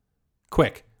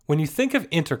Quick, when you think of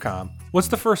Intercom, what's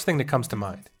the first thing that comes to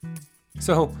mind?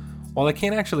 So, while I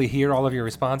can't actually hear all of your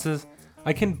responses,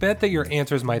 I can bet that your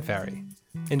answers might vary.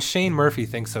 And Shane Murphy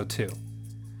thinks so too.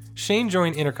 Shane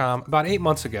joined Intercom about 8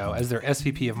 months ago as their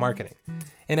SVP of marketing.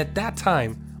 And at that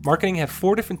time, marketing had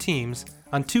 4 different teams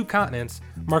on 2 continents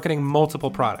marketing multiple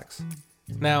products.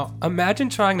 Now, imagine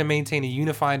trying to maintain a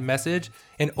unified message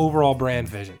and overall brand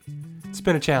vision. It's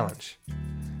been a challenge.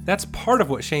 That's part of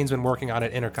what Shane's been working on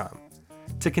at Intercom.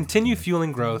 To continue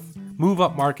fueling growth, move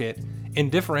up market,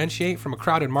 and differentiate from a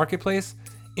crowded marketplace,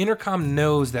 Intercom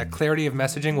knows that clarity of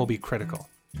messaging will be critical.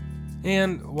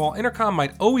 And while Intercom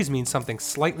might always mean something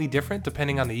slightly different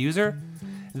depending on the user,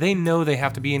 they know they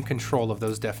have to be in control of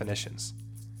those definitions.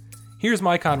 Here's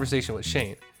my conversation with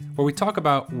Shane, where we talk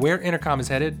about where Intercom is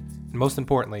headed, and most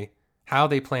importantly, how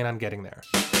they plan on getting there.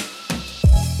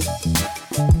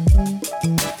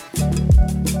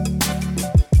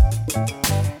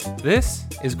 This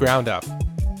is Ground Up.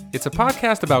 It's a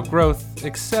podcast about growth,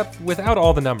 except without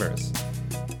all the numbers.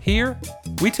 Here,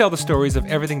 we tell the stories of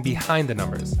everything behind the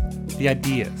numbers, the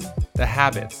ideas, the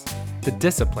habits, the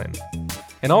discipline,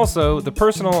 and also the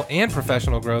personal and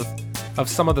professional growth of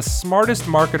some of the smartest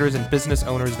marketers and business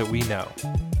owners that we know.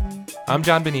 I'm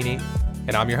John Bonini,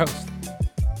 and I'm your host.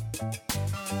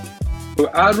 So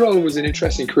AdRoll was an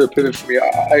interesting career pivot for me.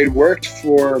 I had worked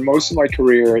for most of my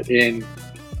career in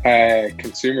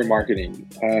consumer marketing,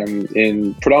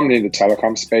 in predominantly in the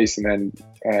telecom space, and then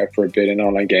for a bit in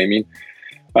online gaming.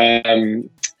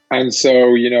 And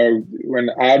so, when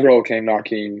AdRoll came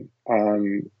knocking,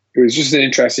 it was just an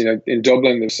interesting. In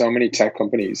Dublin, there's so many tech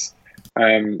companies,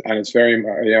 and it's very.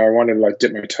 I wanted to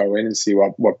dip my toe in and see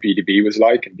what B2B was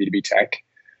like and B2B tech.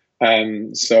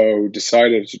 So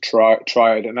decided to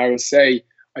try it, and I would say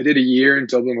I did a year in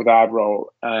Dublin with AdRoll,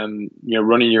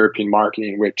 running European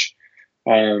marketing, which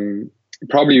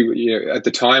probably at the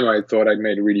time I thought I'd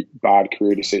made a really bad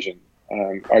career decision.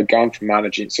 I'd gone from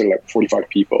managing sort of 45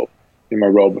 people in my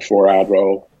role before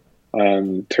AdRoll,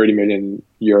 30 million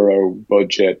euro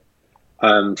budget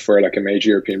for a major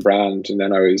European brand, and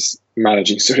then I was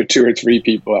managing sort of 2 or 3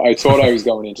 people. I thought I was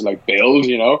going into build,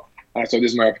 and I thought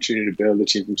this is my opportunity to build a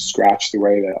team from scratch the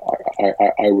way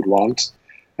that I would want.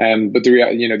 But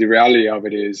the reality of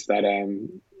it is that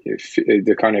if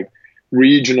the kind of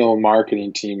regional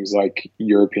marketing teams like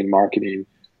European marketing,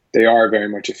 they are very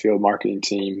much a field marketing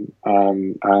team.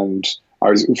 And I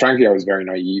was very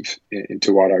naive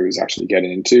into what I was actually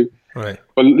getting into. Right.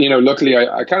 But, luckily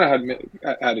I kind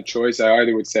of had a choice. I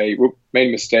either would say, made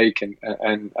a mistake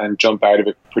and jump out of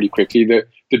it pretty quickly.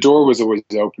 The door was always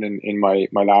open in my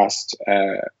last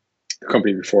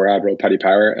company before AdRoll, Paddy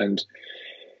Power. And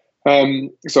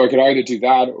so I could either do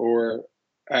that or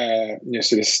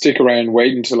sort of stick around,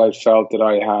 wait until I felt that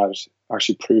I had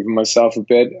actually proven myself a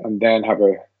bit, and then have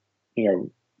a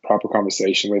proper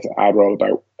conversation with AdRoll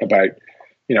about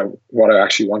what I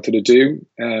actually wanted to do.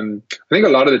 I think a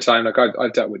lot of the time,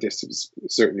 I've dealt with this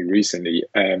certainly recently.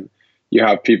 You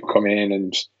have people come in,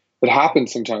 and it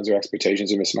happens sometimes where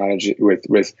expectations are mismanaged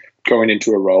with going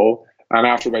into a role, and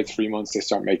after about 3 months they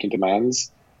start making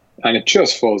demands, and it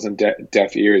just falls on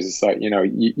deaf ears. It's like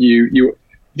you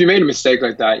if you made a mistake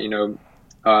like that,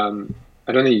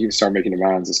 I don't think you can start making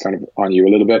demands. It's kind of on you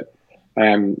a little bit.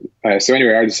 So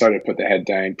anyway, I decided to put the head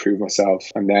down, prove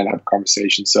myself, and then have a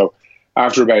conversation. So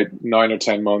after about 9 or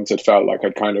 10 months, it felt like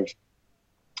I'd kind of,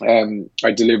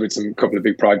 I delivered a couple of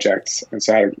big projects. And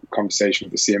so I had a conversation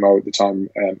with the CMO at the time,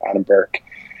 Adam Burke,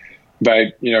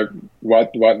 about,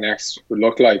 what next would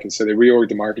look like. And so they reorged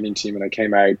the marketing team, and I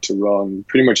came out to run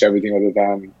pretty much everything other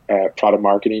than product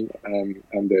marketing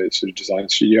and the sort of design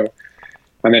studio.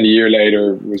 And then a year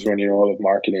later was running all of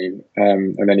marketing.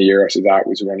 And then a year after that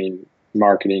was running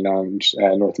marketing and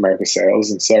North America sales.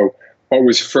 And so what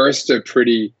was first a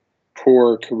pretty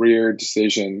poor career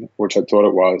decision, which I thought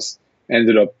it was,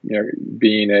 ended up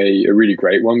being a really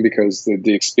great one, because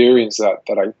the experience that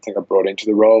I think I brought into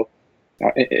the role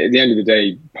at the end of the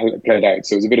day played out.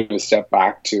 So it was a bit of a step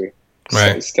back to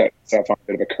step on a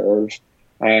bit of a curve,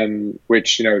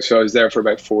 which so I was there for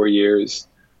about 4 years,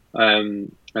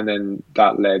 and then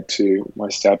that led to my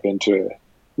step into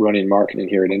running marketing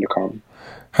here at Intercom.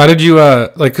 How did you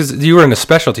because you were in a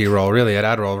specialty role really at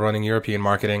AdRoll, running European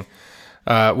marketing?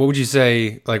 What would you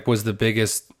say was the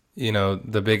biggest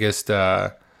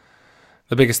the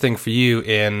biggest thing for you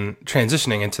in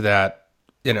transitioning into that,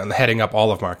 heading up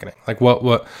all of marketing? What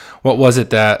was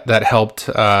it that helped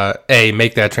A,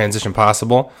 make that transition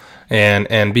possible,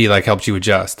 and B, helped you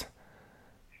adjust?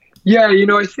 Yeah,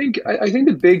 I think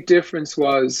the big difference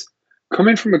was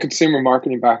coming from a consumer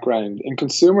marketing background. In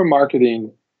consumer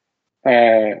marketing,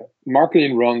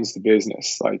 marketing runs the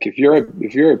business. Like if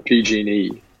you're a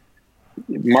PG&E,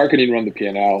 marketing run the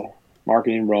P&L,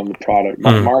 marketing run the product,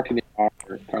 marketing are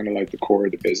kind of like the core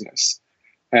of the business.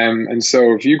 And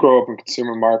so if you grow up in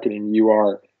consumer marketing, you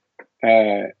are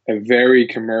a very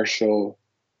commercial.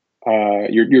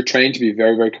 You're trained to be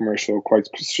very, very commercial, quite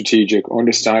strategic,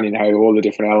 understanding how all the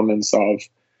different elements of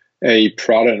a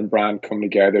product and brand come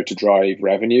together to drive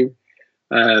revenue.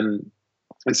 And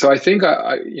so I think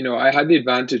I had the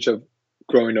advantage of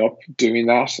growing up doing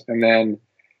that. And then,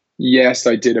 yes,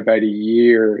 I did about a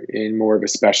year in more of a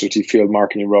specialty field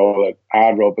marketing role at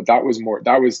AdRoll, but that was more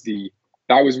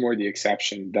the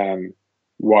exception than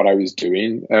what I was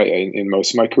doing in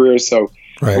most of my career. So,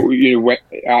 right.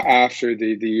 After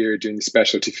the year doing the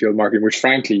specialty field marketing, which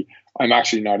frankly, I'm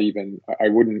actually not even, I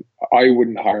wouldn't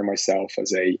hire myself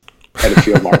as a head of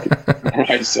field marketing.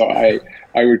 Right? So I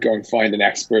would go and find an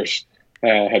expert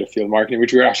head of field marketing,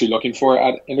 which we're actually looking for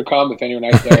at Intercom, if anyone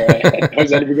out there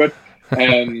knows anything good.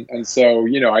 And so,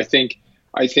 I think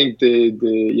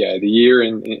the year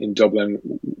in Dublin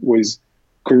was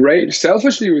great.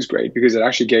 Selfishly, it was great because it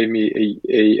actually gave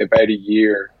me about a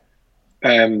year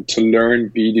to learn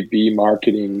B2B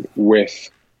marketing with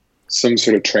some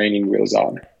sort of training wheels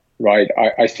on, right?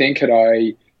 I think had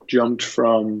I jumped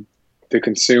from the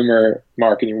consumer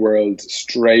marketing world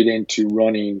straight into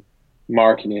running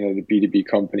marketing at a B2B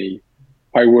company,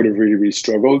 I would have really, really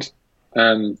struggled.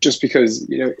 Just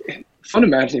because,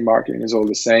 fundamentally marketing is all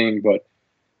the same, but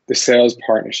the sales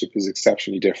partnership is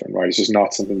exceptionally different, right? It's just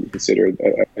not something you consider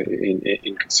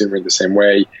in consumer in the same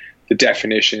way. The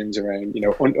definitions around,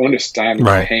 understanding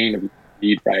the pain of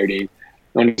lead routing,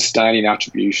 understanding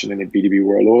attribution in a B2B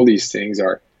world, all these things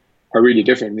are really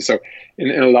different. And so in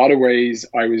a lot of ways,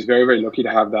 I was very, very lucky to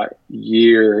have that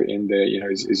year in the,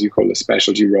 as you call it,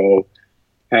 specialty role.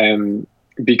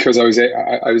 Because I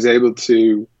was able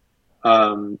to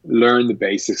learn the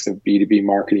basics of B2B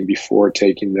marketing before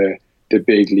taking the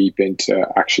big leap into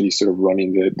actually sort of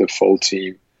running the full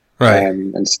team. Right.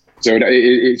 And so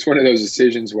it's one of those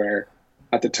decisions where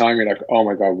at the time you're like, oh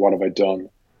my God, what have I done?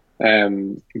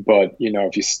 But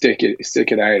if you stick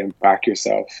it out and back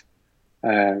yourself,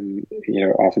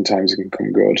 oftentimes it can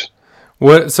come good.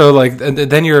 So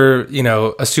then you're,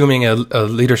 assuming a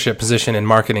leadership position in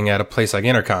marketing at a place like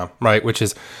Intercom, right? Which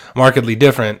is markedly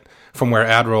different from where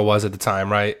AdRoll was at the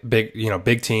time, right?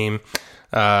 Big team.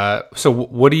 So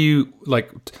what do you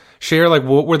share?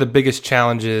 What were the biggest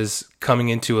challenges coming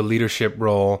into a leadership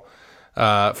role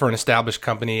for an established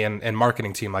company and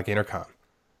marketing team like Intercom?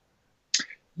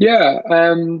 Yeah,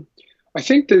 I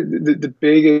think the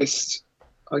biggest.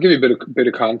 I'll give you a bit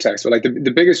of context, but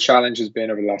the biggest challenge has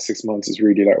been over the last 6 months is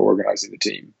really organizing the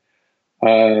team.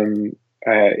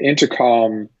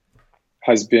 Intercom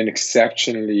has been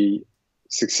exceptionally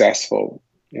successful.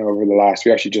 Over the last,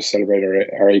 we actually just celebrated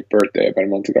our 8th birthday about a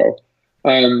month ago,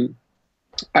 and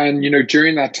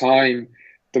during that time,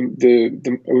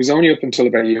 it was only up until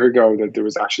about a year ago that there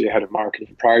was actually a head of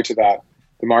marketing. Prior to that,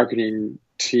 the marketing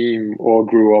team all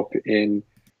grew up in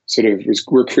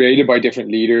were created by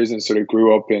different leaders and sort of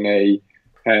grew up in a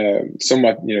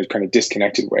somewhat kind of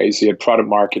disconnected way. So you had product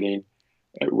marketing,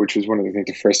 which was one of the things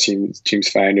the first teams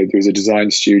founded. There was a design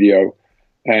studio,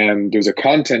 and there was a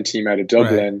content team out of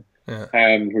Dublin. Right.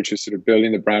 Yeah. Which was sort of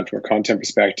building the brand from a content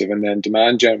perspective. And then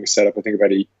Demand Gen was set up, I think,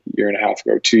 about a year and a half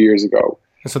ago, 2 years ago.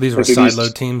 And so these were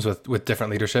siloed teams with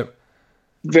different leadership?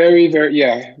 Very, very,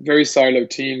 very siloed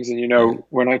teams. And,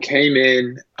 when I came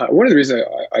in, one of the reasons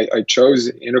I chose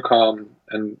Intercom,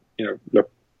 and, look,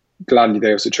 gladly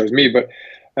they also chose me, but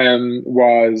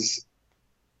was,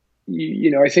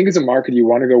 I think as a marketer, you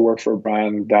want to go work for a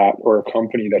brand or a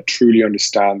company that truly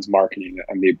understands marketing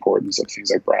and the importance of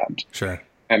things like brand. Sure.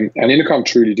 And Intercom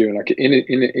truly do. In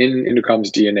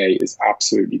Intercom's DNA is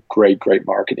absolutely great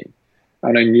marketing.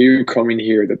 And I knew coming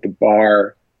here that the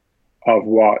bar of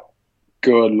what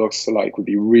good looks like would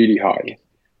be really high.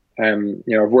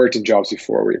 I've worked in jobs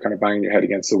before where you're kind of banging your head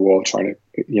against the wall trying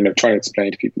to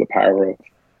explain to people the power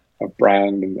of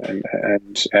brand and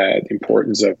the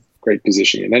importance of great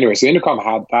positioning. And anyway, so Intercom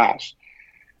had that.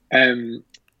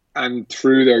 And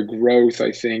through their growth,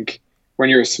 I think when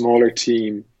you're a smaller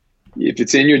team, if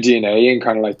it's in your DNA and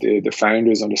kind of the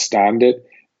founders understand it,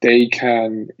 they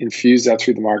can infuse that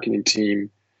through the marketing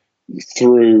team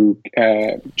through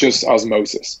just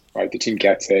osmosis, right? The team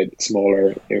gets it, it's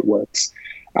smaller, it works.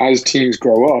 As teams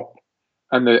grow up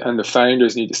and the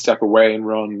founders need to step away and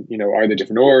run, either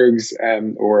different orgs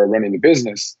or running the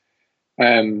business,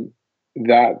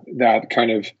 that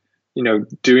kind of,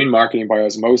 doing marketing by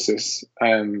osmosis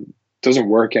doesn't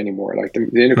work anymore. The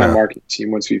Intercom marketing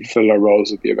team, once we fill our roles,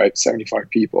 would be about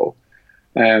 75 people.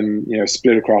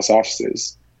 split across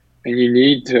offices. And you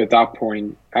need to, at that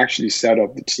point, actually set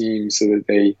up the team so that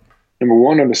they, number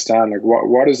one, understand like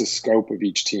what is the scope of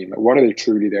each team? Like, what are they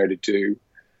truly there to do?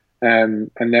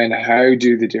 And then how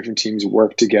do the different teams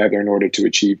work together in order to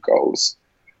achieve goals?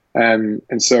 And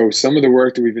so some of the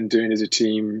work that we've been doing as a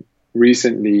team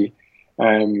recently,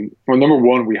 well, number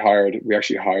one, we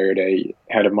actually hired a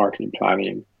head of marketing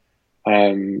planning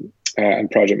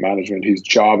and project management whose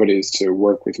job it is to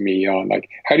work with me on like,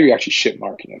 how do we actually ship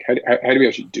marketing? Like, how do we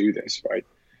actually do this, right?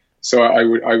 So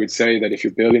I would say that if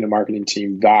you're building a marketing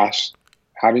team, that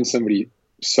having somebody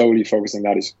solely focused on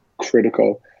that is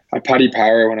critical. At Paddy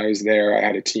Power, when I was there, I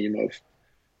had a team of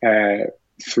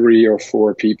 3 or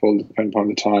 4 people, depending upon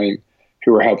the time,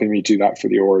 who were helping me do that for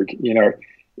the org.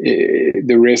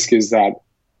 The risk is that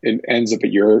it ends up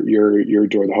at your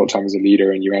door the whole time as a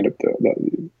leader, and you end up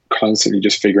constantly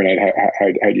just figuring out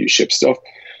how do you ship stuff.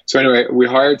 So anyway, we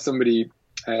hired somebody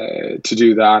to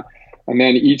do that, and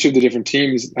then each of the different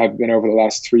teams have been over the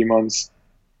last 3 months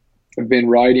have been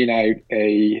writing out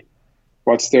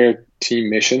what's their team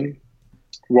mission.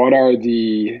 What are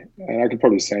and I can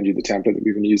probably send you the template that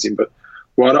we've been using, but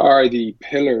what are the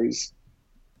pillars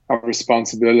of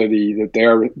responsibility that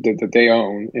they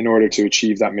own in order to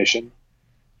achieve that mission?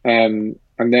 And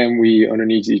then we,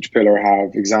 underneath each pillar,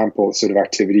 have example sort of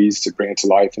activities to bring it to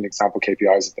life and example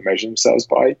KPIs that they measure themselves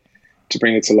by to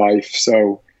bring it to life.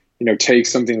 So, take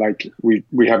something like we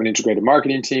have an integrated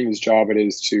marketing team whose job it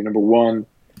is to, number one,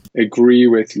 agree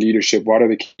with leadership. What are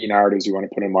the key narratives we want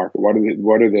to put in market?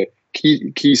 What are the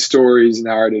key stories,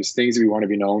 narratives, things that we want to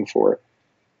be known for?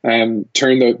 Then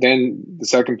the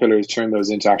second pillar is turn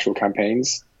those into actual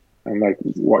campaigns. And like,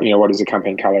 what does a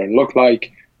campaign calendar look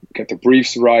like? Get the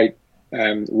briefs right,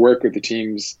 and work with the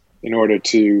teams in order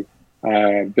to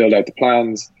build out the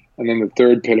plans. And then the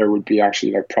third pillar would be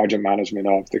actually like project management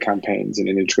of the campaigns in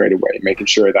an integrated way, making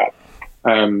sure that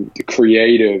the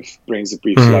creative brings the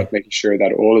briefs to life, making sure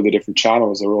that all of the different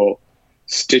channels are all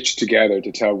stitched together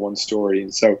to tell one story.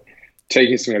 And so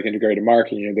taking something like integrated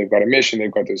marketing, they've got a mission,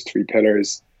 they've got those 3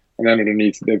 pillars, and then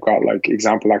underneath they've got like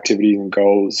example activities and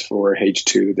goals for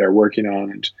H2 that they're working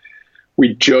on. And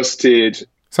we just did.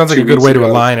 Sounds like a good way to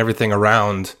align everything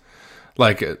around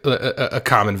like a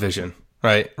common vision,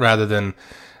 right? Rather than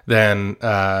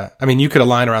you could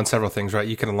align around several things, right?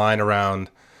 You can align around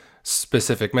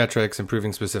specific metrics,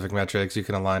 improving specific metrics. You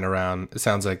can align around, it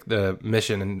sounds like, the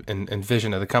mission and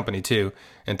vision of the company too,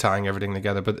 and tying everything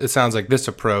together. But it sounds like this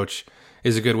approach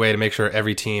is a good way to make sure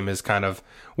every team is kind of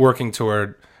working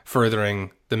toward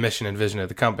furthering the mission and vision of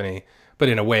the company, but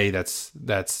in a way that's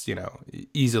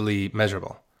easily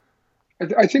measurable.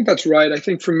 I think that's right. I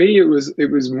think for me, it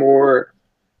was more,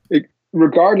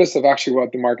 regardless of actually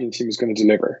what the marketing team is going to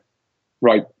deliver,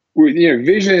 right?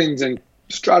 Visions and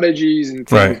strategies and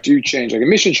things do change. Like a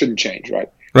mission shouldn't change,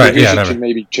 right? Right. Your vision should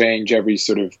maybe change every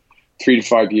sort of 3 to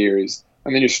 5 years,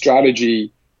 and then your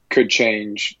strategy could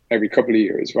change every couple of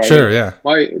years, right? Sure. Yeah.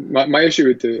 My issue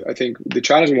with I think the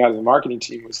challenge we had as a marketing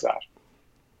team was that,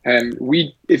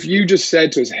 if you just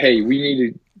said to us, hey, we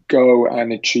need to go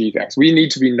and achieve X, we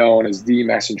need to be known as the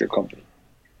messenger company.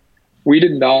 We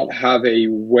did not have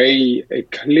a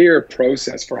clear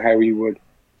process for how we would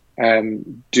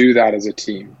do that as a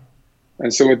team.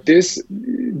 And so with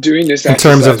doing this in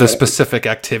terms of the specific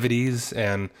activities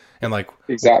and like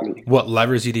exactly what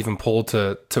levers you'd even pull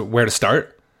to where to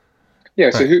start.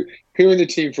 Yeah. So who in the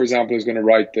team, for example, is going to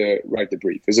write the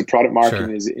brief? Is it product marketing?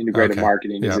 Sure. Is it integrated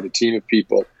marketing? Is it a team of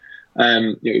people?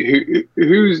 Who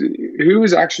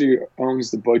actually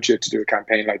owns the budget to do a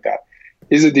campaign like that?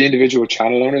 Is it the individual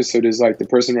channel owners? So does like the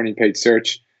person running paid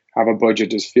search have a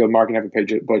budget? Does field marketing have a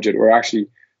paid budget? Or actually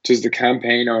does the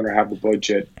campaign owner have the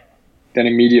budget? Then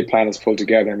a media plan is pulled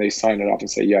together and they sign it off and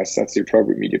say, yes, that's the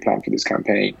appropriate media plan for this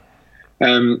campaign.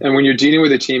 And when you're dealing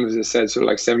with a team, as I said, sort of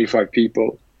like 75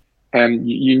 people,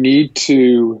 you need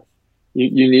to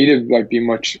like be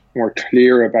much more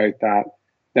clear about that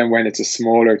than when it's a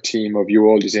smaller team of you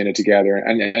all just in it together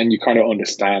and you kind of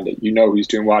understand it. You know who's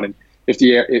doing what, and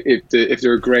if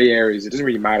there are gray areas, it doesn't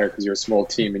really matter because you're a small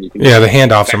team and you can. Yeah, the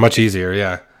handoffs are much easier.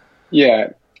 Yeah.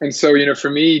 Yeah. And so, for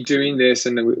me doing this,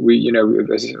 and we,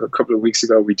 a couple of weeks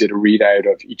ago, we did a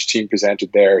readout of each team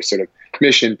presented their sort of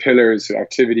mission, pillars,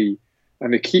 activity.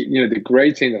 And the key, the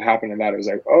great thing that happened in that, it was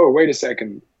like, oh, wait a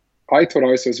second. I thought I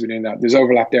was supposed to be doing that. There's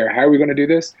overlap there. How are we going to do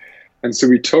this? And so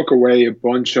we took away a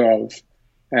bunch of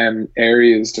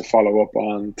areas to follow up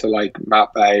on to like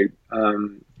map out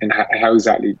and how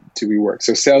exactly do we work.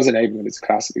 So sales enablement is a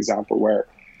classic example where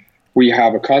we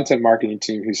have a content marketing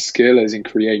team whose skill is in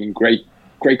creating great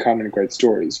content and great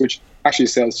stories, which actually a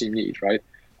sales team needs, right?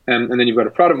 And then you've got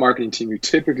a product marketing team who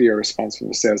typically are responsible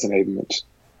for sales enablement.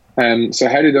 So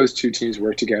how do those two teams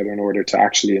work together in order to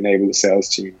actually enable the sales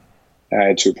team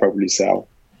to appropriately sell?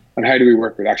 And how do we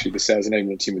work with actually the sales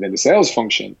enablement team within the sales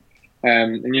function?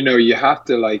 And you have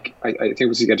to, like, I think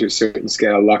once you get to a certain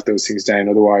scale, lock those things down.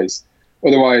 Otherwise,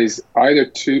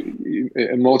 either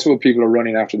multiple people are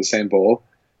running after the same ball,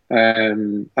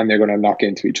 and they're going to knock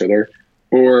into each other,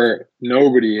 or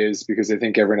nobody is because they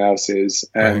think everyone else is.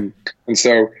 And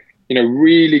so,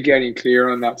 really getting clear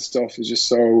on that stuff is just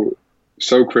so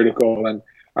critical. And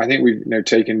I think we've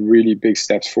taken really big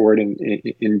steps forward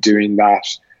in doing that,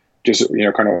 just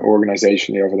kind of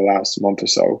organizationally over the last month or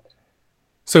so.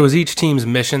 So is each team's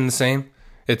mission the same?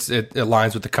 It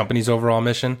aligns with the company's overall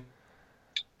mission?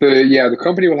 The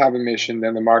company will have a mission,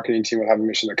 then the marketing team will have a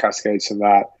mission that cascades from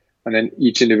that, and then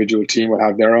each individual team will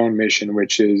have their own mission,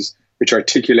 which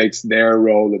articulates their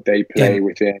role that they play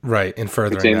within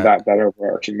that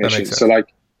overarching mission. So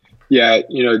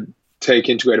take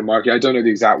integrated marketing. I don't know the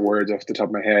exact words off the top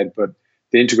of my head, but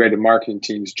the integrated marketing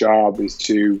team's job is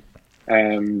to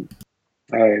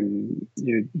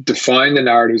define the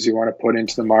narratives you want to put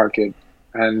into the market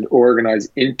and organize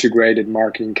integrated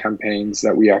marketing campaigns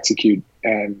that we execute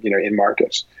in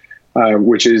market,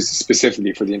 which is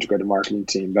specifically for the integrated marketing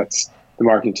team. That's the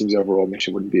marketing team's overall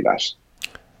mission, wouldn't be that.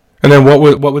 And then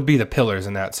what would be the pillars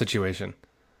in that situation?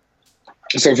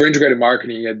 So for integrated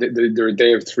marketing,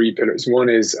 they have three pillars. One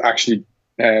is actually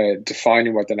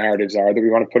defining what the narratives are that we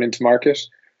want to put into market.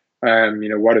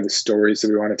 What are the stories that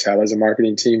we want to tell as a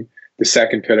marketing team? The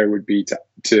second pillar would be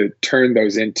to turn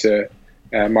those into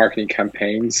marketing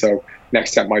campaigns. So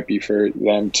next step might be for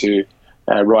them to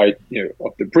write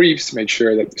up the briefs, make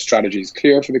sure that the strategy is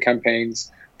clear for the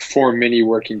campaigns, form mini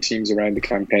working teams around the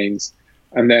campaigns.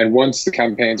 And then once the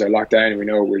campaigns are locked down and we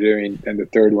know what we're doing, then the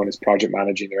third one is project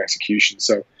managing their execution.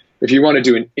 So if you want to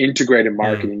do an integrated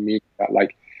marketing meeting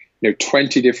that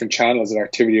 20 different channels of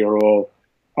activity are all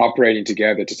operating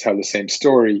together to tell the same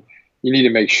story, you need to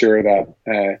make sure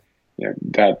that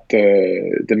that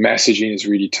the messaging is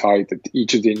really tight, that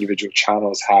each of the individual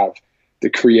channels have the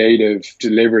creative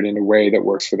delivered in a way that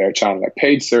works for their channel. Like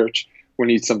paid search, we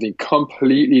need something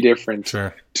completely different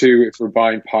to if we're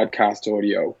buying podcast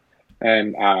audio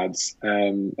and ads.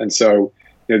 And so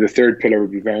the third pillar would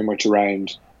be very much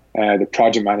around the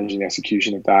project managing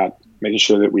execution of that, making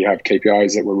sure that we have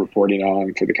KPIs that we're reporting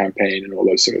on for the campaign and all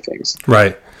those sort of things.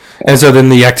 Right. And so then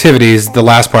the activities, the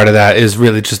last part of that is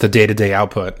really just the day-to-day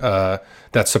output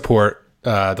that support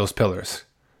those pillars.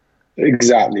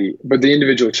 Exactly. But the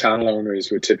individual channel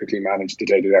owners would typically manage the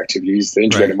day-to-day activities. The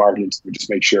integrated marketing would just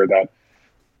make sure that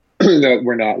that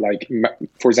we're not, like,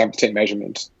 for example, take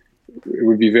measurement. It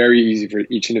would be very easy for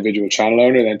each individual channel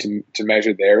owner then to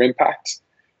measure their impact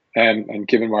and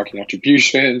given marketing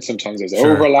attribution. Sometimes there's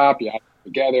overlap, you add them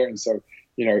together. And so,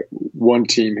 one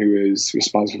team who is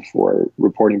responsible for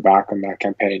reporting back on that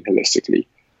campaign holistically.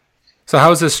 So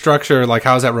how is this structure,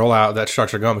 how is that rollout, that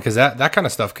structure going? Because that kind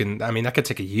of stuff that could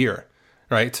take a year,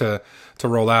 right? To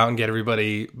roll out and get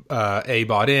everybody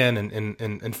bought in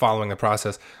and following the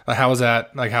process. How is that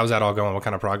all going? What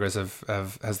kind of progress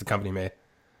has the company made?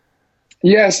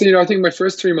 Yeah, so I think my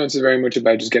first 3 months is very much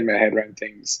about just getting my head around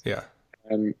things. Yeah.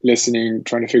 Listening,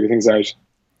 trying to figure things out.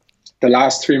 The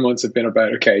last 3 months have been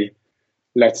about, okay,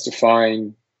 let's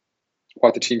define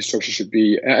what the team structure should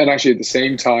be. And actually at the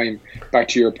same time, back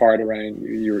to your part around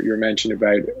your mention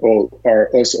about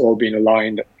us all being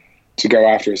aligned to go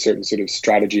after a certain sort of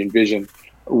strategy and vision.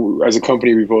 As a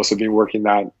company, we've also been working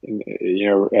that,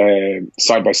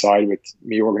 side by side with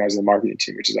me organizing the marketing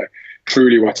team, which is like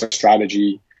truly what's our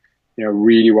strategy,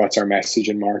 really what's our message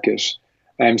in market.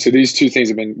 So these two things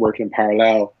have been working in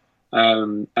parallel.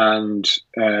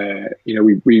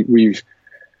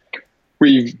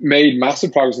 We've made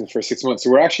massive progress in the first 6 months. So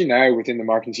we're actually now within the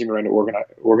marketing team around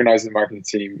organizing the marketing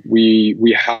team.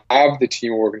 We have the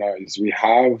team organized. We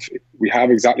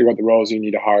have exactly what the roles you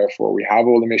need to hire for. We have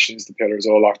all the missions, the pillars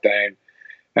all locked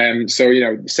down. So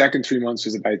the second 3 months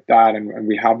was about that, and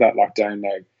we have that locked down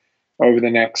now. Over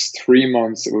the next 3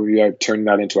 months, it will be about turning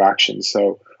that into action.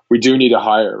 So we do need to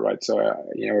hire, right? So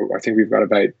I think we've got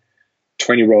about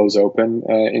 20 roles open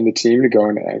in the team to go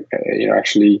and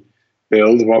actually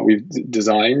build what we've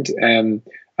designed. And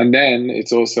then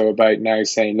it's also about now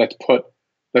saying, let's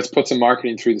put some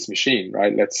marketing through this machine,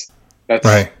 right? Let's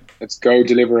go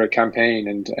deliver a campaign.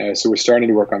 And so we're starting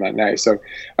to work on that now. So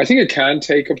I think it can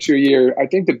take up to a year. I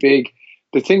think the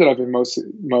thing that I've been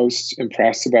most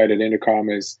impressed about at Intercom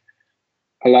is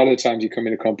a lot of the times you come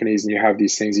into companies and you have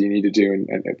these things that you need to do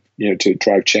and to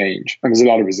drive change. And there's a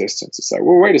lot of resistance. It's like,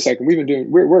 well, wait a second,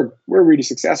 we're really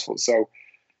successful. So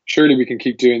surely we can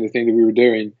keep doing the thing that we were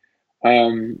doing.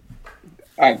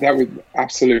 That would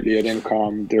absolutely, at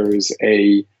Intercom, there is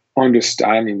a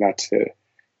understanding that to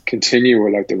continue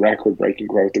with like the record breaking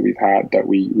growth that we've had, that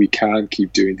we can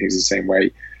keep doing things the same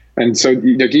way. And so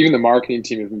like, even the marketing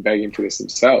team have been begging for this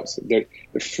themselves. The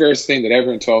first thing that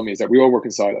everyone told me is that we all work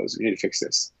in silos. We need to fix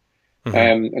this.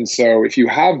 Mm-hmm. And so if you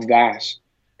have that,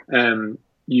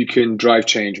 you can drive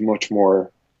change much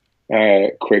more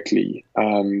quickly.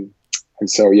 And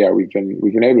so, yeah, we've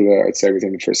been able to, I'd say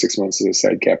within the first 6 months, as I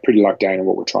said, get pretty locked down on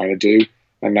what we're trying to do.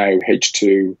 And now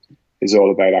H2 is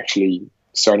all about actually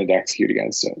starting to execute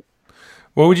against it.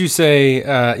 What would you say,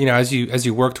 as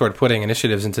you work toward putting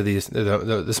initiatives into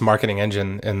this marketing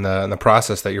engine and the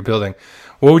process that you're building,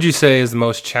 what would you say is the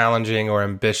most challenging or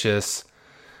ambitious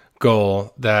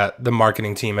goal that the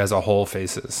marketing team as a whole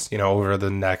faces, over the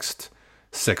next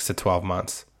 6 to 12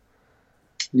 months?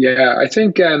 Yeah, I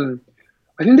think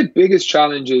the biggest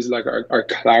challenge is like our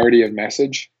clarity of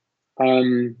message.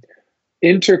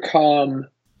 Intercom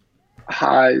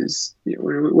has,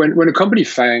 when a company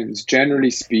founds, generally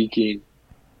speaking,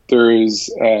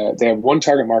 they have one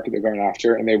target market they're going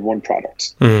after, and they have one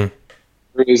product. Mm-hmm.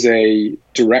 There is a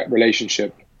direct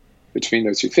relationship between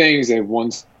those two things. They have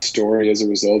one story as a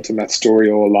result, and that story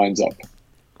all lines up.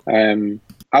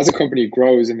 As a company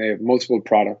grows and they have multiple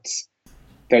products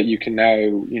that you can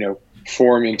now,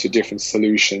 form into different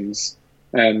solutions,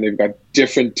 and they've got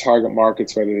different target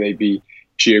markets, whether they be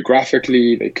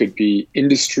geographically, they could be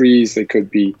industries, they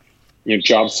could be,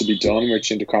 jobs to be done,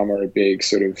 which Intercom are a big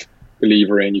sort of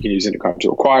believer in. You can use Intercom to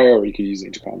acquire, or you can use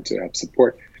Intercom to help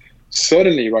support.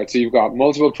 Suddenly, right, so you've got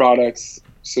multiple products,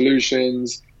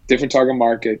 solutions, different target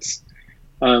markets.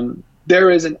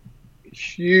 There is a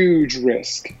huge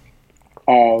risk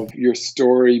of your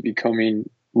story becoming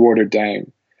watered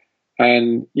down.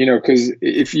 And, because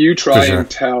if you try and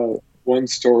tell one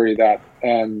story that,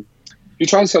 really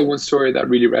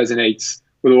resonates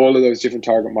with all of those different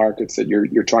target markets that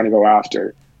you're trying to go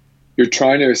after, you're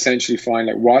trying to essentially find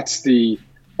like what's the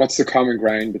common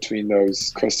ground between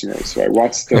those customers, right?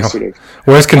 What's the sort of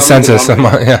where's consensus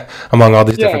among all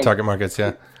these different target markets?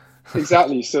 Yeah,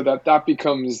 exactly. So that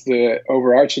becomes the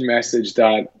overarching message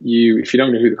that if you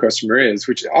don't know who the customer is,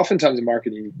 which oftentimes in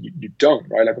marketing you don't,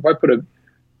 right? Like if I put a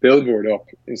billboard up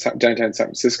in downtown San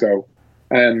Francisco,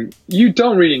 you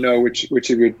don't really know which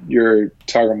of your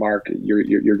target market you're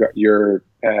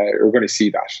going to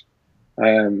see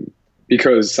that,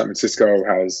 because San Francisco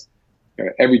has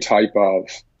every type of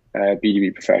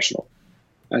B2B professional,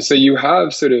 and so you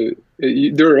have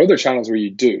there are other channels where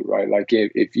you do, right? Like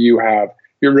if you're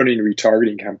running a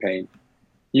retargeting campaign,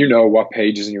 what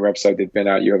pages in your website they've been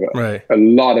at. You have a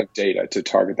lot of data to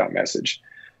target that message.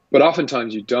 But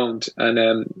oftentimes you don't.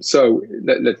 And so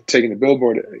taking the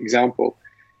billboard example,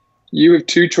 you have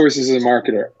two choices as a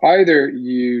marketer. Either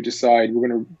you decide we're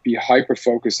going to be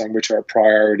hyper-focused on which are our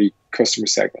priority customer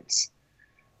segments.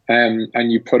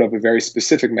 And you put up a very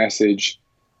specific message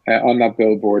on that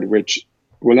billboard, which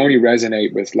will only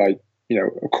resonate with a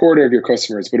quarter of your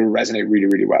customers, but it'll resonate really,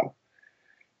 really well.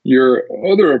 Your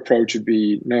other approach would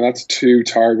be, no, that's too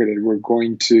targeted. We're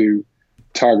going to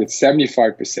target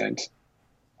 75%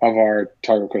 of our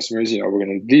target customers. We're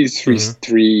going to these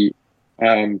three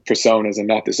personas and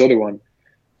not this other one.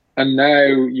 And now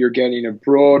you're getting a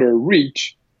broader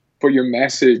reach, but your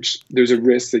message, there's a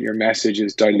risk that your message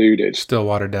is diluted. Still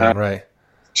watered down, right?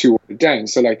 Too watered down.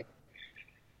 So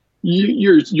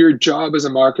your job as a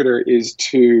marketer is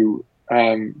to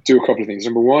do a couple of things.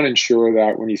 Number one, ensure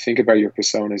that when you think about your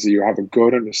personas, that you have a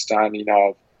good understanding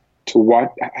of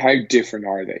how different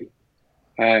are they.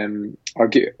 And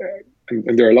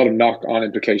there are a lot of knock-on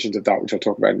implications of that, which I'll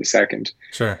talk about in a second.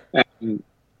 Sure. And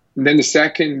then the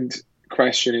second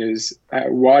question is,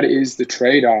 what is the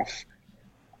trade-off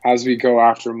as we go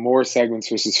after more segments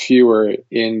versus fewer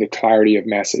in the clarity of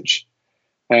message?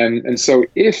 And so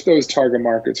if those target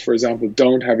markets, for example,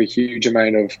 don't have a huge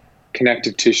amount of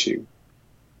connective tissue,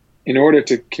 in order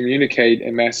to communicate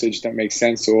a message that makes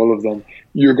sense to all of them,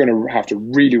 you're going to have to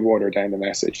really water down the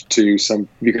message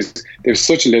because there's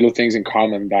such little things in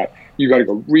common that you got to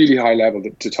go really high level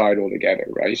to tie it all together,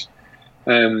 right?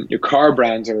 Your car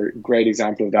brands are a great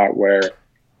example of that, where,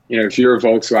 if you're a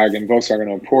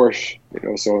Volkswagen own Porsche, they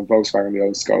also own Volkswagen, they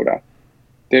own Skoda.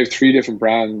 They have three different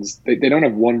brands. They don't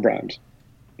have one brand,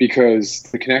 because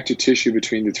the connective tissue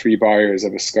between the three buyers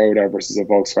of a Skoda versus a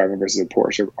Volkswagen versus a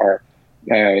Porsche are,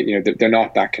 they're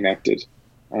not that connected,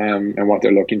 and what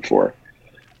they're looking for.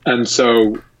 And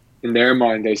so in their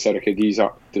mind, they said, okay,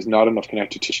 there's not enough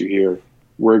connective tissue here.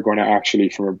 We're going to actually,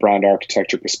 from a brand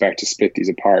architecture perspective, split these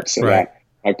apart so that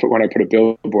when I put a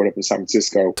billboard up in San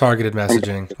Francisco. Targeted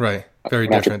messaging, right? Very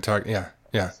different target. Yeah,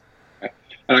 yeah.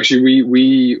 And actually,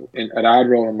 at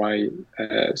AdRoll in my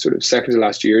sort of second to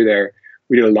last year there,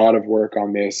 we did a lot of work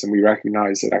on this, and we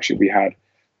recognized that actually we had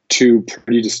two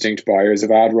pretty distinct buyers of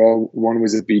AdRoll. One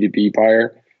was a B2B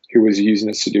buyer who was using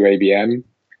us to do ABM,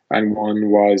 and one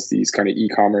was these kind of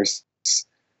e-commerce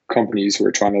companies who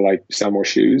are trying to like sell more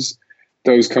shoes.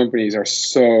 Those companies are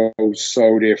so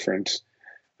different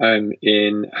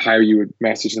in how you would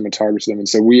message them and target them. And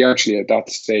so we actually at that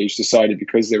stage decided,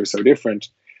 because they were so different,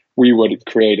 we would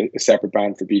create a separate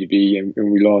brand for B2B, and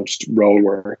we launched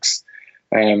Rollworks,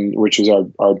 which was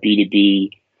our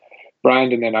B2B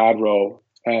brand. And then AdRoll,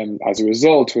 as a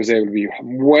result, was able to be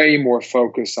way more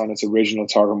focused on its original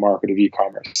target market of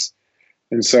e-commerce.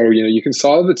 And so, you can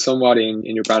solve it somewhat in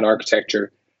your brand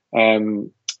architecture. The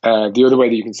other way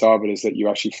that you can solve it is that you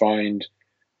actually find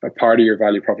a part of your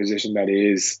value proposition that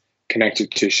is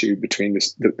connective tissue between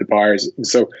the buyers. And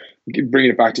so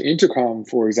bringing it back to Intercom,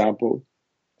 for example,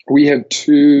 we have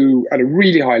two, at a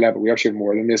really high level, we actually have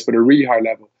more than this, but at a really high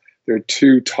level, there are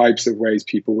two types of ways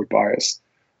people would buy us.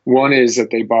 One is that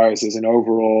they buy us as an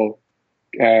overall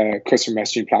customer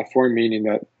messaging platform, meaning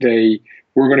that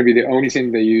we're going to be the only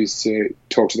thing they use to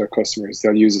talk to their customers.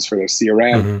 They'll use us for their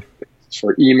CRM,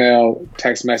 for email,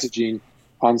 text messaging,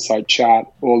 on-site chat,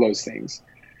 all those things.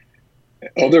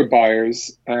 Other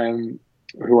buyers who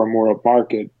are more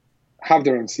upmarket have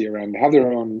their own CRM, they have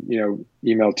their own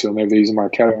email tool. Maybe they're using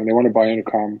Marketo, and they want to buy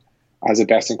Intercom as a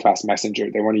best-in-class messenger.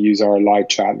 They want to use our live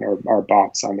chat and our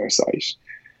bots on their site.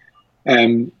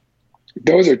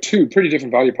 Those are two pretty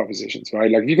different value propositions, right?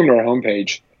 Like if you come to our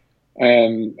homepage,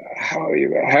 how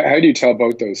do you tell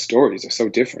both those stories? They're so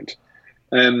different.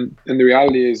 And the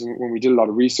reality is, when we did a lot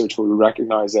of research, we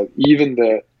recognized that even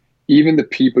the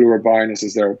people who are buying us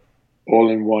as their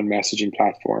all-in-one messaging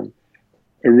platform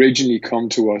originally come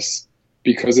to us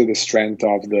because of the strength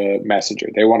of the messenger.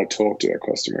 They want to talk to their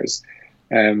customers,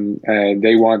 and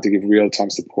they want to give real-time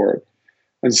support.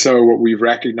 And so what we've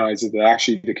recognized is that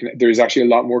actually there's actually a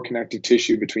lot more connective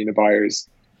tissue between the buyers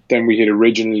than we had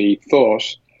originally thought,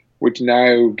 which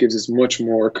now gives us much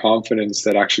more confidence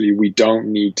that actually we don't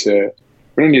need to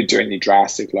do anything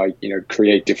drastic, like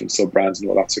create different sub-brands and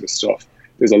all that sort of stuff.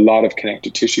 There's a lot of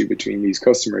connective tissue between these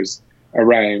customers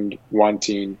around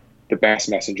wanting the best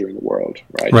messenger in the world,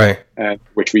 right?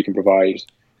 Which we can provide.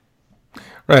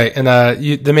 Right, and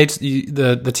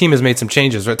the team has made some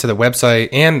changes, right, to the website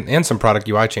and some product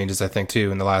UI changes, I think,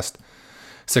 too, in the last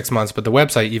 6 months. But the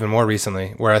website even more recently,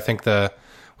 where I think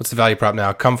what's the value prop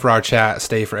now? Come for our chat,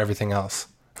 stay for everything else.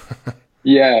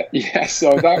 Yeah.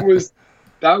 So that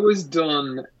was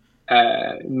done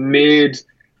mid.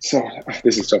 So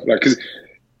this is tough,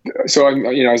 so I'm,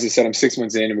 as I said, I'm 6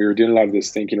 months in, and we were doing a lot of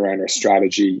this thinking around our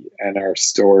strategy and our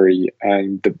story,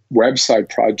 and the website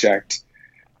project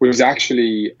was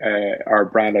actually our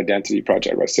brand identity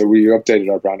project, right? So we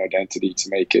updated our brand identity to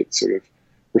make it sort of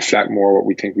reflect more what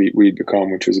we think we'd become,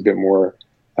 which was a bit more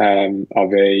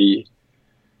we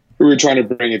were trying to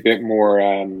bring a bit more,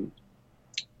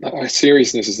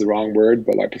 seriousness is the wrong word,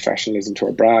 but like professionalism to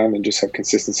our brand and just have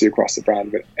consistency across the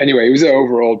brand. But anyway, it was an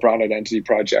overall brand identity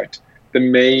project, the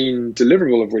main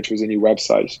deliverable of which was a new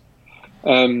website.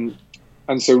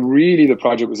 And so really the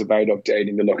project was about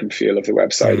updating the look and feel of the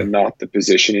website and not the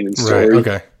positioning and story. Right,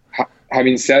 okay.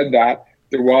 Having said that,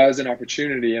 there was an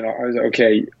opportunity, and I was like,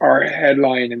 okay, our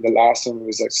headline in the last one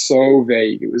was like so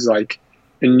vague. It was like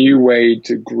a new way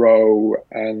to grow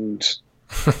and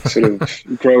sort of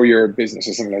grow your business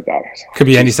or something like that. Could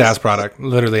be any SaaS product,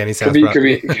 literally any SaaS product.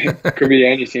 Could be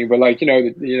anything, but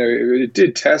it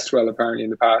did test well apparently in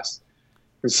the past.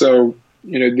 And so,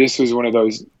 this was one of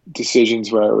those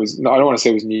decisions where it was, I don't want to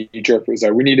say it was knee jerk, it was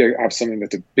like, we need to have something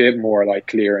that's a bit more like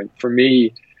clear. And for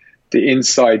me, the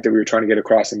insight that we were trying to get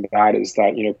across in that is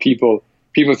that, people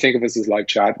think of us as live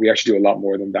chat. We actually do a lot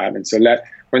more than that. And so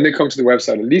when they come to the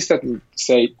website, at least let them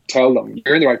tell them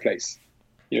you're in the right place.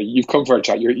 You've come for a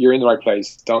chat. You're in the right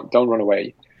place. Don't run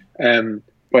away.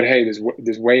 But hey,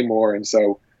 there's way more. And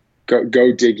so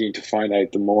go digging to find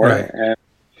out the more. Right.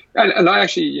 And I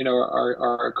actually,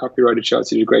 our copywriter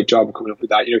Chelsea did a great job of coming up with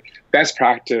that. Best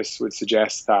practice would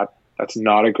suggest that that's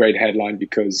not a great headline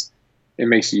because it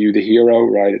makes you the hero,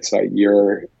 right? It's like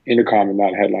your Intercom in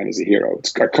that headline is a hero.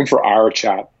 It's got come for our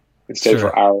chat instead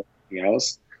for our anything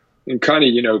else. And kind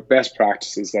of, best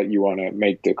practices that you want to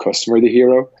make the customer the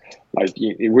hero, like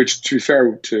which, to be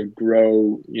fair, to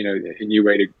grow, a new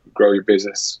way to grow your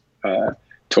business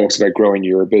talks about growing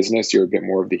your business. You're a bit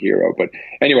more of the hero, but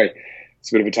anyway.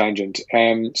 It's a bit of a tangent.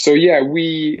 So yeah,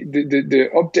 the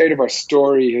update of our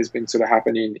story has been sort of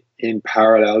happening in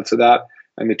parallel to that.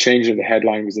 and the change of the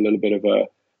headline was a little bit of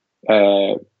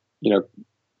a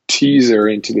teaser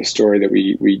into the story that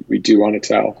we do want to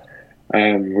tell,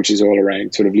 which is all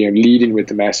around sort of leading with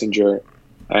the messenger,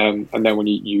 and then when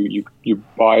you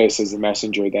buy us as a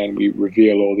messenger, then we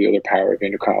reveal all the other power of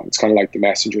Intercom. It's kind of like the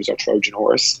messenger is our Trojan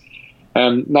horse,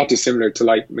 not dissimilar to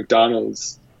like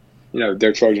McDonald's.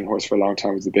 Their Trojan horse for a long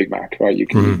time was the Big Mac, right? You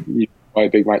buy a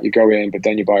Big Mac, you go in, but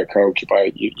then you buy a Coke, you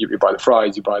buy the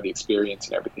fries, you buy the experience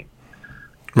and everything.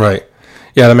 Right.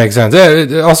 Yeah, that makes sense.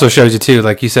 It also shows you too,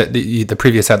 like you said, the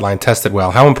previous headline tested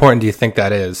well. How important do you think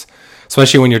that is,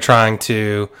 especially when you're trying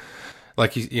to,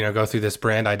 like go through this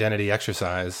brand identity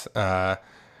exercise?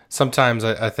 Sometimes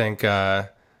I think going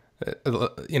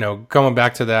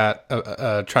back to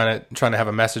that, trying to have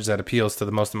a message that appeals to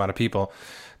the most amount of people.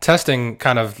 Testing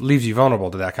kind of leaves you vulnerable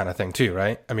to that kind of thing too,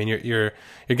 right? I mean, you're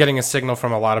getting a signal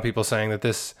from a lot of people saying that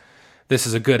this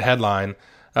is a good headline,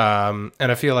 and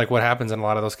I feel like what happens in a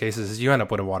lot of those cases is you end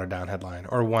up with a watered down headline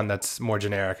or one that's more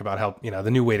generic about help, the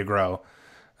new way to grow.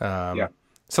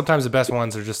 Sometimes the best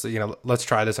ones are just let's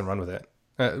try this and run with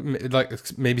it,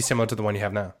 like maybe similar to the one you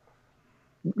have now.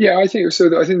 Yeah, I think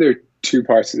so. I think there are two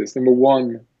parts to this. Number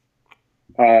one,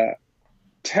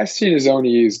 testing is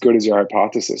only as good as your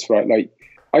hypothesis, right? Like,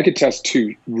 I could test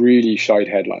two really shite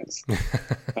headlines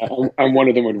and one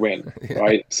of them would win,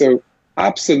 right? So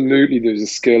absolutely there's a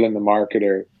skill in the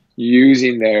marketer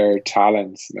using their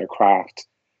talents and their craft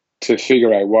to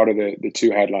figure out what are the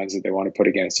two headlines that they want to put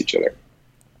against each other.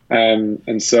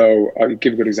 And so I'll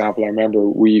give a good example. I remember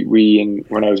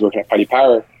when I was working at Paddy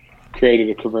Power, created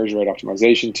a conversion rate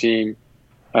optimization team.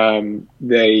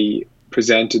 They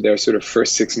presented their sort of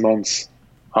first 6 months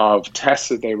of tests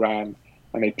that they ran,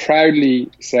 and they proudly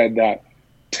said that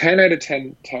 10 out of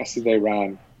 10 tests that they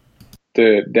ran,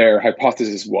 their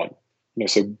hypothesis won.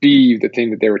 So B, the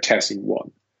thing that they were testing, won.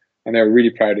 And they were really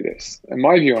proud of this. And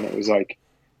my view on it was like,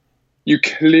 you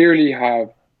clearly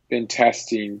have been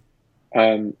testing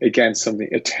against something,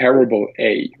 a terrible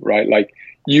A, right? Like,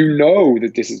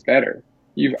 that this is better.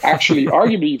 You've actually,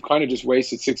 arguably, you've kind of just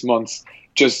wasted 6 months.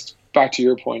 Just back to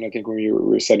your point, I think when we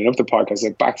were setting up the podcast,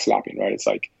 like backslapping, right? It's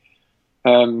like,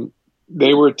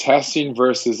 they were testing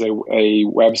versus a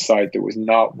website that was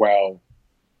not well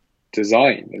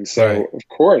designed. And so, right, of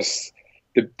course,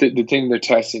 the thing they're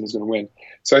testing is going to win.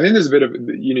 So I think there's a bit of,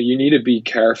 you need to be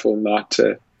careful not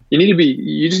to,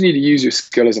 you just need to use your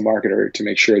skill as a marketer to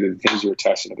make sure that the things you're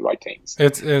testing are the right things.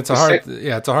 It's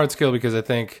a hard skill because I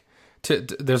think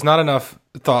there's not enough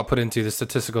thought put into the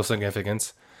statistical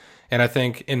significance. And I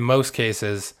think in most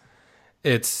cases,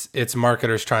 it's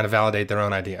marketers trying to validate their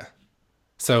own idea.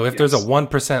 So if there's a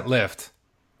 1% lift,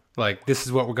 like this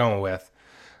is what we're going with,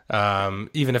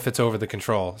 even if it's over the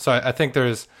control. So I think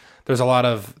there's a lot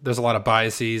of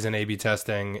biases in A/B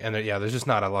testing, and there's just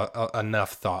not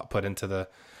enough thought put into the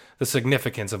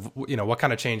significance of what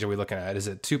kind of change are we looking at? Is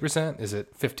it 2%? Is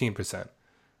it 15%?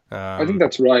 I think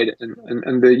that's right,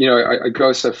 and I go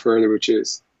a step further, which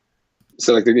is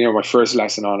so like my first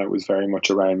lesson on it was very much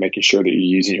around making sure that you're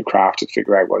using your craft to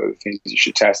figure out what are the things you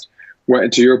should test. Well,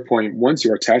 to your point, once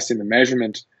you are testing the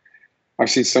measurement, I've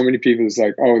seen so many people it's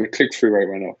like, oh, the click-through rate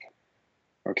went up.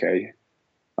 Okay,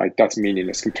 like that's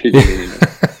meaningless, completely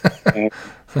meaningless.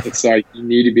 It's like you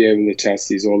need to be able to test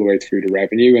these all the way through to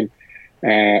revenue,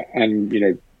 and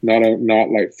not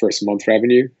like first month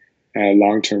revenue,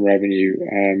 long-term revenue,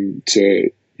 to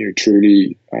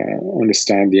truly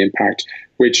understand the impact.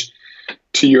 Which,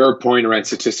 to your point around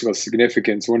statistical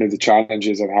significance, one of the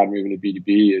challenges I've had moving to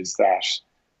B2B is that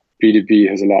B2B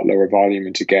has a lot lower volume,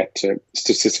 and to get to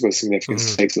statistical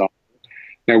significance takes longer.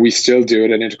 Now, we still do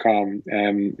it at Intercom.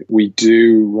 We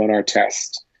do run our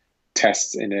tests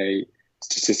in a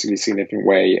statistically significant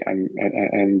way,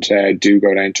 and do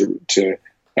go down to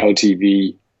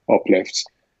LTV uplift.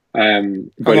 How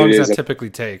long does that typically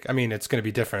take? I mean, it's going to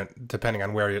be different depending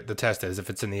on where the test is, if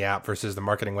it's in the app versus the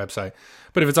marketing website.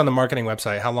 But if it's on the marketing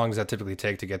website, how long does that typically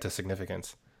take to get to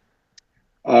significance?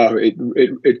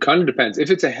 It kind of depends.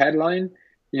 If it's a headline,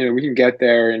 we can get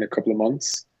there in a couple of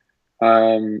months.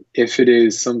 If it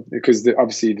is because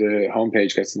obviously the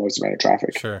homepage gets the most amount of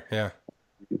traffic. Sure, yeah.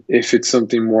 If it's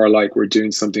something more like we're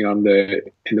doing something in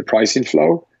the pricing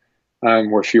flow,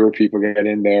 where fewer people get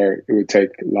in there, it would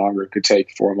take longer. It could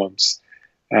take 4 months,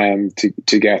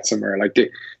 to get somewhere. Like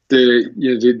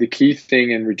the key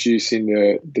thing in reducing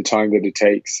the time that it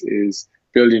takes is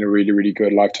building a really, really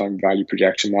good lifetime value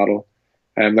projection model.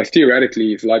 Like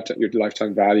theoretically, if your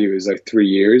lifetime value is like 3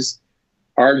 years,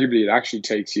 arguably it actually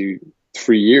takes you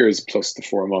 3 years plus the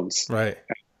 4 months, right,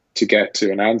 to get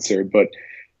to an answer. But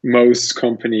most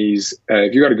companies,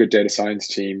 if you've got a good data science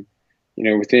team,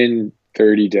 within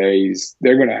 30 days,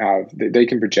 they're going to they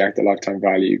can project the lifetime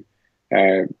value,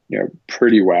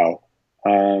 pretty well.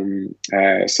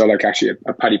 So like actually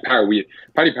at Paddy Power,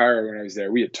 when I was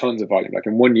there, we had tons of volume. Like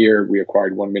in 1 year, we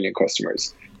acquired 1 million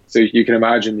customers. So you can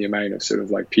imagine the amount of sort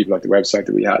of like people at the website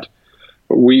that we had.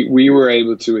 But we were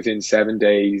able to, within 7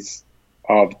 days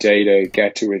of data,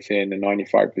 get to within a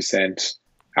 95%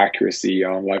 accuracy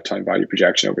on lifetime value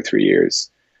projection over 3 years.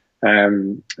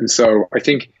 And so I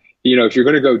think, if you're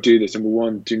going to go do this, number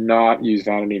one, do not use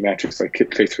vanity metrics like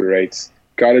click-through rates.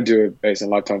 Got to do it based on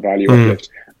lifetime value uplift.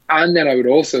 And then I would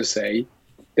also say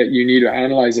that you need to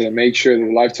analyze it and make sure that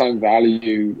the lifetime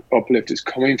value uplift is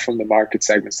coming from the market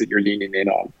segments that you're leaning in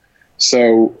on.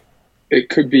 So it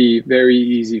could be very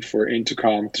easy for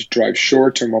Intercom to drive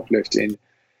short-term uplift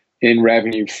in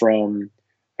revenue from,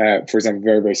 for example,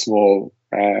 very, very small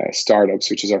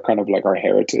startups, which is our kind of like our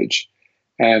heritage.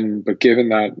 But given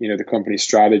that, the company's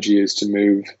strategy is to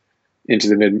move into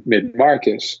the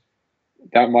mid-market,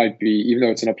 that might be, even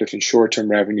though it's an uplift in short-term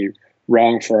revenue,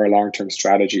 wrong for our long-term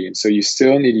strategy. And so you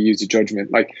still need to use the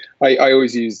judgment. Like I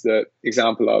always use the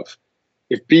example of,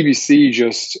 if BBC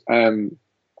just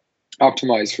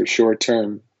optimized for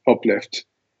short-term uplift,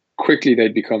 quickly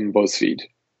they'd become BuzzFeed.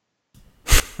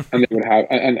 And they would have,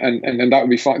 and that would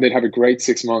be fine. They'd have a great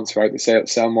 6 months, right? They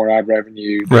sell more ad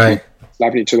revenue, right?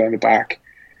 Slapping each other on the back,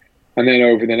 and then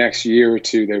over the next year or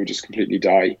two, they would just completely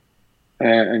die.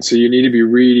 And so you need to be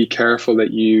really careful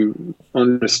that you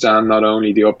understand not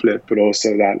only the uplift, but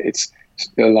also that it's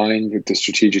aligned with the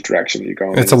strategic direction that you're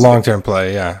going. It's a long-term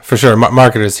play, yeah, for sure.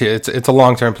 Marketers here, it's a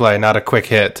long-term play, not a quick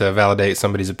hit to validate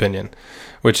somebody's opinion,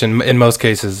 which in most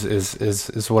cases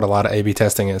is what a lot of A/B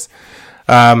testing is.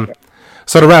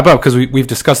 So to wrap up, because we've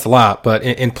discussed a lot, but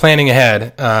in planning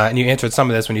ahead, and you answered some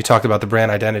of this when you talked about the brand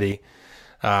identity,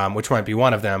 which might be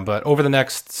one of them. But over the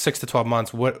next 6 to 12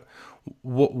 months,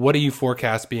 what do you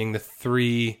forecast being the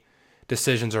 3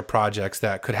 decisions or projects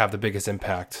that could have the biggest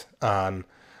impact on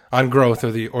growth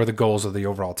or the goals of the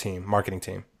overall marketing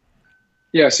team?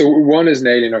 Yeah, so one is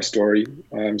nailing our story.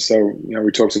 So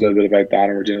we talked a little bit about that,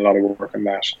 and we're doing a lot of work on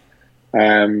that.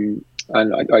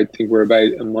 And I think we're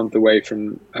about a month away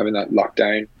from having that locked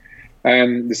down.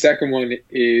 The second one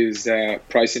is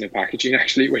pricing and packaging,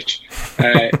 actually, which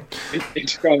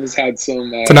Intercom has had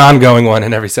some... it's an ongoing one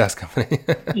in every SaaS company.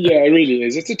 Yeah, it really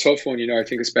is. It's a tough one, I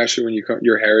think, especially when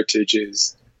your heritage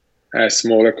is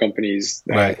smaller companies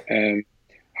that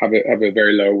have a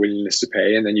very low willingness to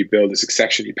pay, and then you build this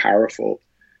exceptionally powerful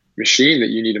machine that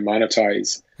you need to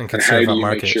monetize. And can serve a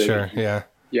market, sure, yeah.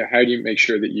 Yeah, how do you make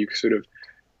sure that you sort of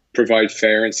provide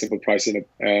fair and simple pricing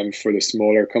for the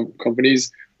smaller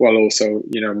companies, while also,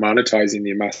 monetizing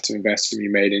the massive investment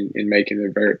you made in making a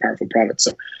very powerful product.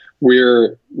 So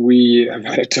we have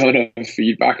had a ton of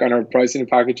feedback on our pricing and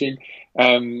packaging.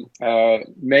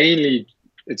 Mainly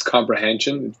it's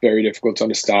comprehension. It's very difficult to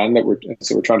understand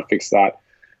we're trying to fix that.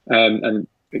 And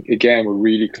again, we're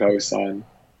really close on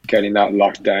getting that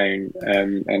locked down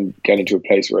and getting to a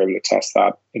place where we're able to test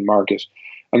that in market.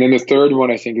 And then the third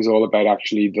one, I think, is all about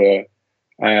actually the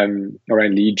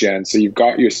around lead gen. So you've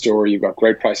got your store, you've got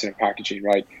great pricing and packaging,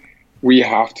 right? We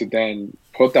have to then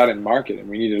put that in market, and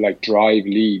we need to drive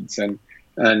leads, and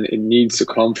it needs to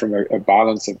come from a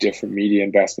balance of different media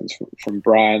investments, from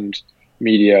brand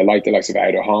media like the likes of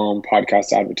out of home,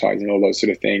 podcast advertising, all those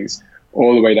sort of things,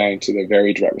 all the way down to the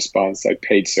very direct response like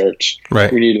paid search.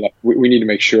 Right. We need to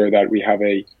make sure that we have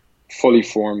a fully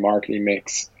formed marketing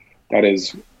mix that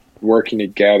is working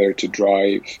together to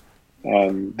drive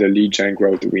the lead gen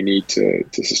growth that we need to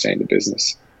sustain the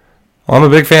business. Well, I'm a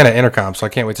big fan of Intercom, so I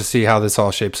can't wait to see how this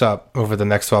all shapes up over the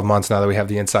next 12 months now that we have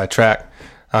the inside track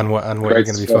on what you're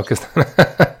going to be focused on.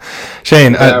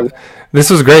 Shane, this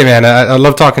was great, man. I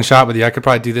love talking shop with you. I could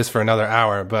probably do this for another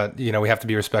hour, but we have to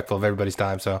be respectful of everybody's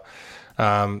time. So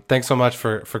thanks so much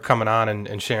for coming on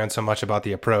and sharing so much about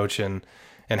the approach and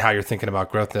how you're thinking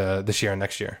about growth this year and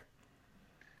next year.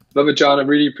 Love it, John. I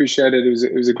really appreciate it.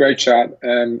 It was a great chat,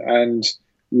 and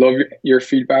love your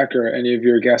feedback or any of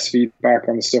your guest feedback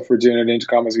on the stuff we're doing at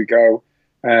Intercom as we go.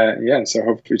 So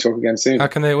hopefully we talk again soon.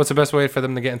 What's the best way for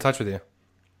them to get in touch with you?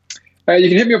 You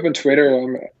can hit me up on Twitter.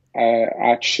 I'm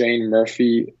at Shane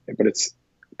Murphy, but it's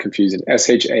confusing.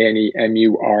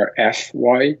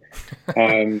 ShaneMurfy.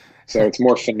 So it's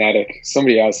more phonetic.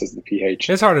 Somebody else has the PH.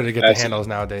 It's harder to get the handles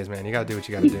nowadays, man. You got to do what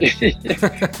you got to do.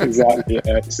 Exactly.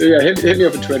 Yeah. So yeah, hit me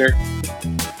up on Twitter.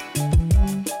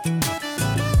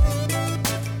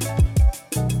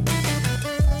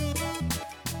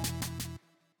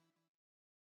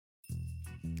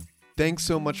 Thanks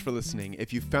so much for listening.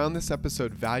 If you found this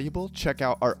episode valuable, check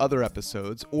out our other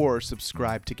episodes or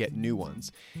subscribe to get new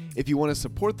ones. If you want to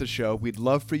support the show, we'd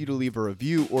love for you to leave a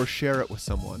review or share it with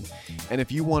someone. And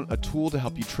if you want a tool to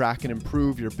help you track and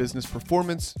improve your business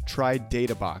performance, try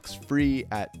DataBox, free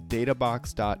at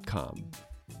databox.com.